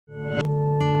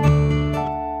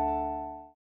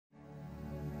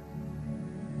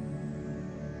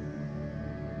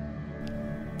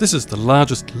This is the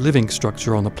largest living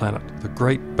structure on the planet, the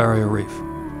Great Barrier Reef.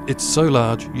 It's so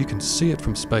large you can see it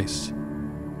from space.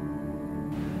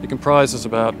 It comprises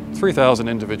about 3,000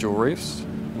 individual reefs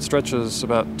and stretches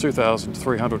about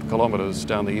 2,300 kilometres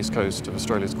down the east coast of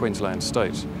Australia's Queensland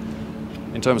state.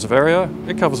 In terms of area,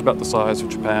 it covers about the size of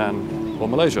Japan or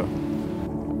Malaysia.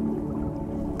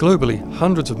 Globally,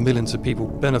 hundreds of millions of people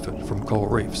benefit from coral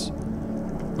reefs.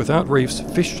 Without reefs,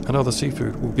 fish and other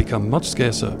seafood will become much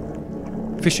scarcer.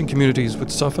 Fishing communities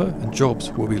would suffer and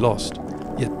jobs will be lost.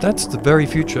 Yet that's the very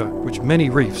future which many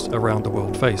reefs around the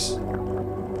world face.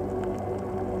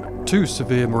 Two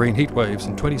severe marine heat waves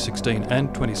in 2016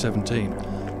 and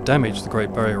 2017 damaged the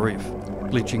Great Barrier Reef,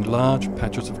 bleaching large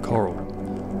patches of coral.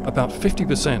 About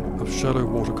 50% of shallow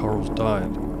water corals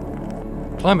died.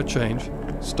 Climate change,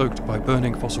 stoked by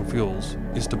burning fossil fuels,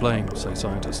 is to blame, say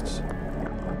scientists.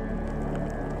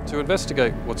 To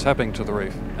investigate what's happening to the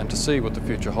reef and to see what the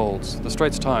future holds, the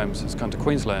Straits Times has come to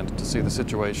Queensland to see the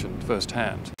situation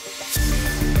firsthand.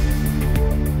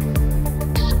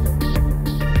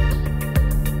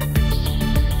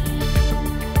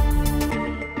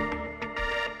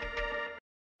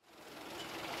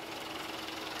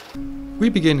 We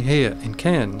begin here in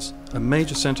Cairns, a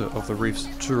major centre of the reef's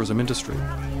tourism industry.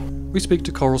 We speak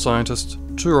to coral scientists,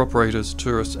 tour operators,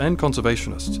 tourists and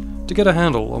conservationists to get a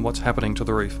handle on what's happening to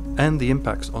the reef and the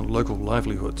impacts on local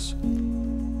livelihoods.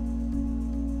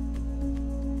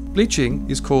 Bleaching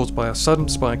is caused by a sudden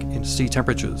spike in sea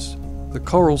temperatures. The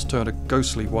corals turn a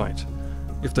ghostly white.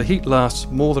 If the heat lasts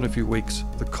more than a few weeks,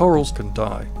 the corals can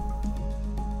die.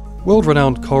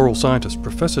 World-renowned coral scientist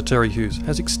Professor Terry Hughes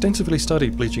has extensively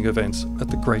studied bleaching events at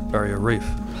the Great Barrier Reef.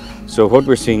 So what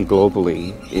we're seeing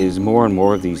globally is more and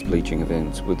more of these bleaching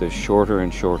events with a shorter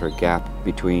and shorter gap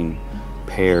between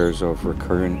pairs of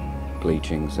recurrent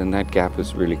bleachings, and that gap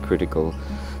is really critical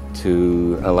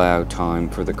to allow time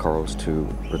for the corals to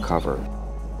recover.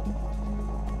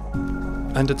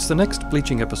 And it's the next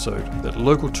bleaching episode that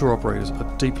local tour operators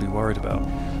are deeply worried about.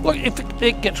 Look, if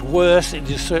it gets worse, it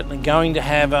is certainly going to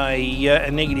have a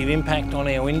negative impact on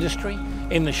our industry.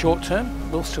 In the short term,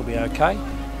 we'll still be okay,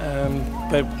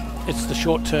 but it's the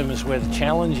short term is where the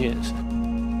challenge is.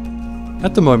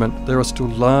 At the moment, there are still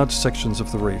large sections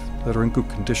of the reef that are in good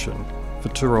condition for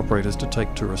tour operators to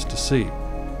take tourists to see.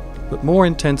 But more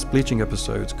intense bleaching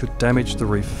episodes could damage the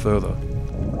reef further.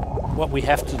 What we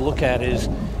have to look at is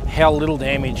how little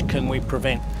damage can we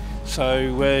prevent. So,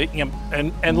 you know,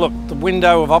 and look, the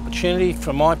window of opportunity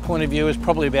from my point of view is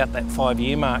probably about that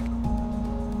 5-year mark.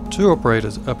 Tour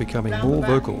operators are becoming more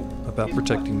vocal about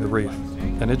protecting the reef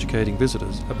and educating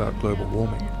visitors about global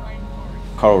warming.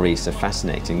 Coral reefs are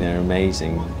fascinating, they're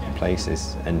amazing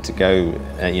places, and to go,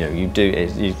 you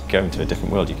go into a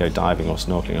different world, you go diving or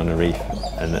snorkeling on a reef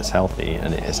and that's healthy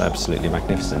and it is absolutely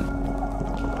magnificent.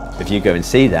 If you go and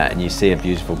see that and you see a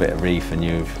beautiful bit of reef and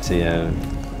you see a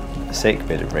sick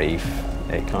bit of reef,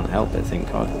 it can't help but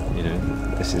think, God,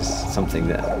 this is something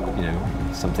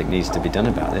that, something needs to be done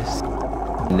about this.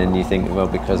 And then you think, well,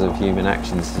 because of human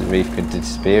actions, the reef could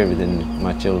disappear within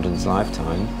my children's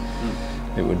lifetime.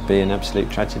 It would be an absolute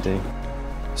tragedy.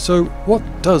 So what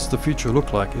does the future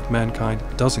look like if mankind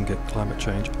doesn't get climate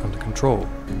change under control?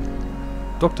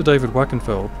 Dr. David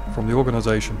Wackenfeld, from the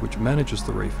organisation which manages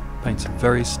the reef, paints a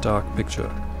very stark picture.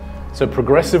 So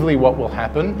progressively what will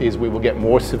happen is we will get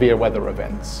more severe weather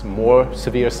events, more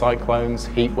severe cyclones,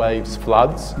 heat waves,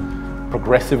 floods.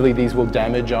 Progressively these will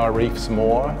damage our reefs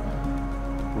more.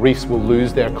 Reefs will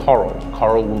lose their coral.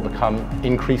 Coral will become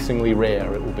increasingly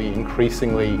rare. It will be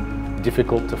increasingly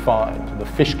difficult to find. The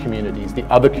fish communities, the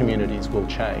other communities will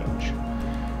change.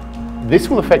 This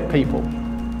will affect people.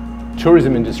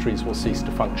 Tourism industries will cease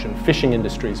to function, fishing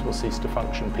industries will cease to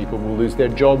function, people will lose their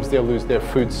jobs, they'll lose their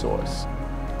food source.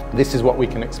 This is what we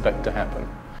can expect to happen.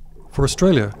 For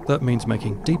Australia, that means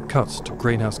making deep cuts to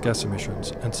greenhouse gas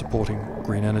emissions and supporting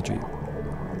green energy.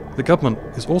 The government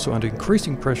is also under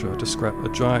increasing pressure to scrap a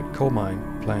giant coal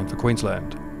mine planned for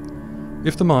Queensland.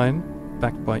 If the mine,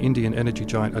 backed by Indian energy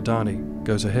giant Adani,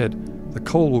 goes ahead, the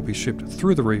coal will be shipped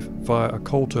through the reef via a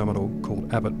coal terminal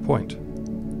called Abbott Point.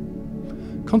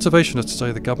 Conservationists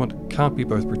say the government can't be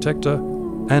both protector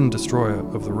and destroyer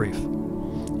of the reef.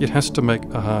 It has to make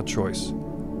a hard choice.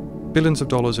 Billions of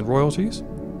dollars in royalties,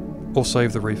 or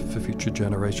save the reef for future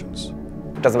generations.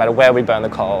 It doesn't matter where we burn the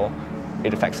coal,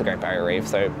 it affects the Great Barrier Reef,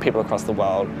 so people across the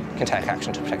world can take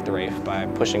action to protect the reef by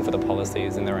pushing for the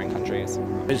policies in their own countries.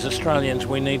 As Australians,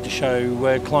 we need to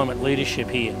show climate leadership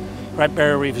here. Great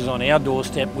Barrier Reef is on our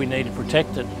doorstep, we need to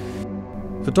protect it.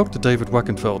 For Dr. David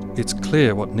Wackenfeld, it's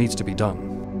clear what needs to be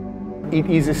done. it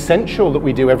is essential that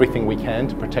we do everything we can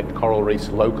to protect coral reefs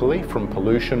locally from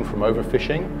pollution, from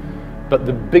overfishing. But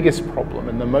the biggest problem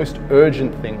and the most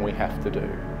urgent thing we have to do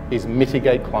is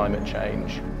mitigate climate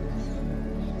change.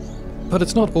 But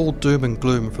it's not all doom and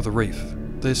gloom for the reef.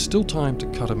 There's still time to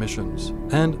cut emissions,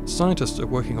 and scientists are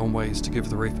working on ways to give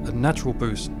the reef a natural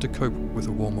boost to cope with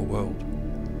a warmer world.